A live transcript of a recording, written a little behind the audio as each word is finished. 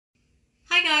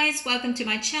guys, welcome to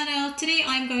my channel. Today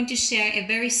I'm going to share a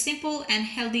very simple and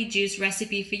healthy juice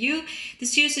recipe for you.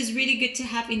 This juice is really good to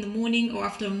have in the morning or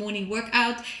after a morning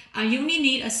workout. You only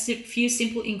need a few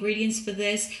simple ingredients for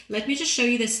this. Let me just show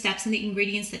you the steps and the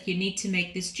ingredients that you need to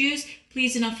make this juice.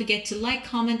 Please do not forget to like,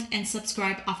 comment and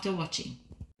subscribe after watching.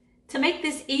 To make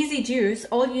this easy juice,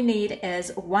 all you need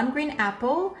is 1 green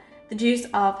apple, the juice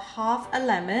of half a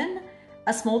lemon,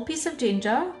 a small piece of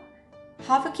ginger,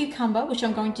 half a cucumber, which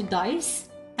I'm going to dice,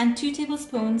 and 2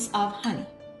 tablespoons of honey.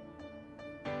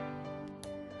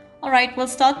 Alright, we'll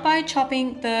start by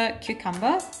chopping the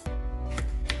cucumber.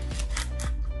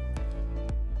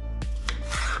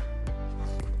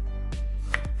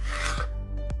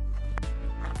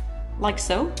 Like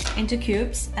so, into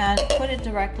cubes, and put it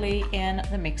directly in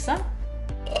the mixer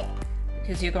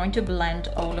because you're going to blend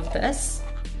all of this.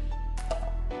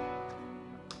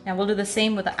 Now we'll do the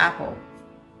same with the apple.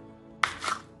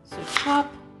 So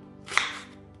chop,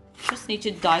 just need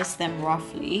to dice them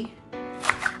roughly.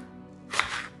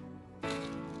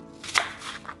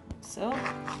 So,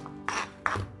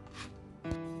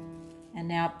 and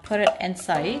now put it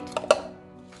inside.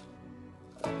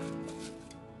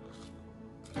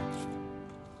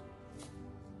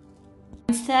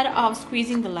 Instead of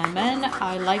squeezing the lemon,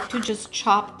 I like to just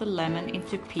chop the lemon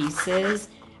into pieces.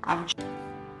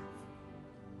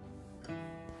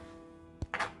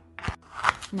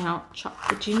 Now chop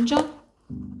the ginger,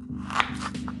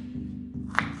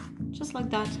 just like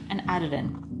that, and add it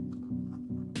in.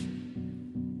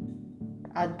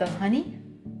 Add the honey.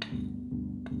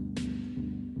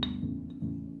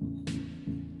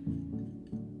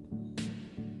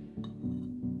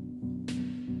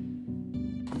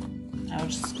 I'll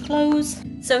just close.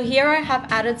 So here I have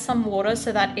added some water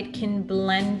so that it can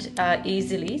blend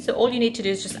easily. So all you need to do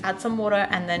is just add some water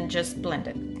and then just blend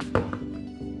it.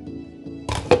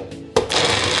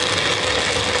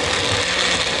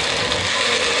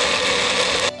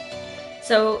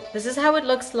 So this is how it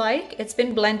looks like. It's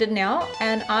been blended now,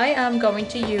 and I am going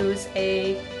to use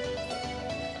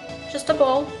just a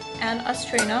bowl and a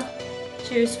strainer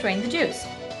to strain the juice.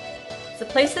 So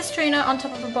place the strainer on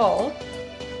top of the bowl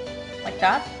like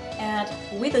that, and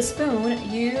with a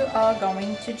spoon you are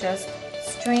going to just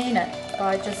strain it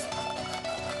by just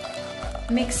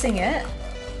mixing it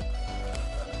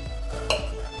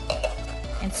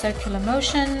in circular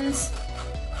motions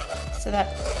so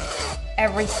that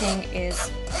everything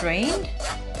is drained.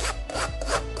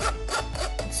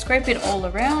 Scrape it all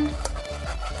around.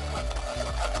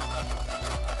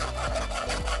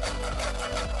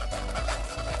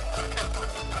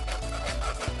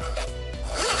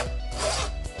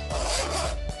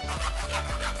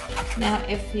 Now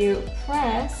if you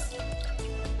press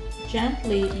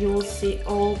gently, you will see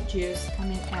all juice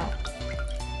coming out.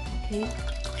 Okay,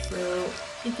 so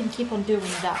you can keep on doing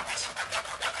that.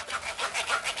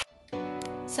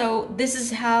 So this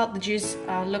is how the juice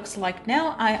looks like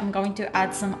now. I am going to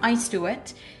add some ice to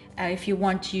it. If you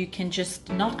want, you can just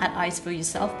not add ice for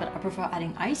yourself, but I prefer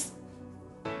adding ice.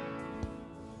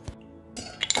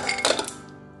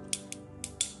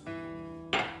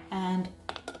 And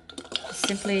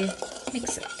simply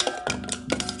mix it.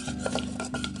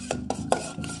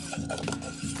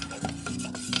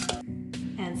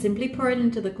 And simply pour it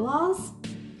into the glass.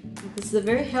 This is a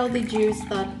very healthy juice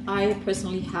that I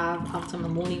personally have after my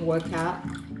morning workout.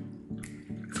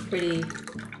 It's pretty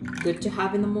good to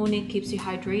have in the morning, keeps you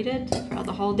hydrated throughout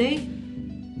the whole day.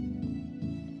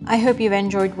 I hope you've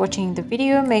enjoyed watching the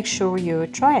video. Make sure you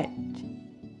try it.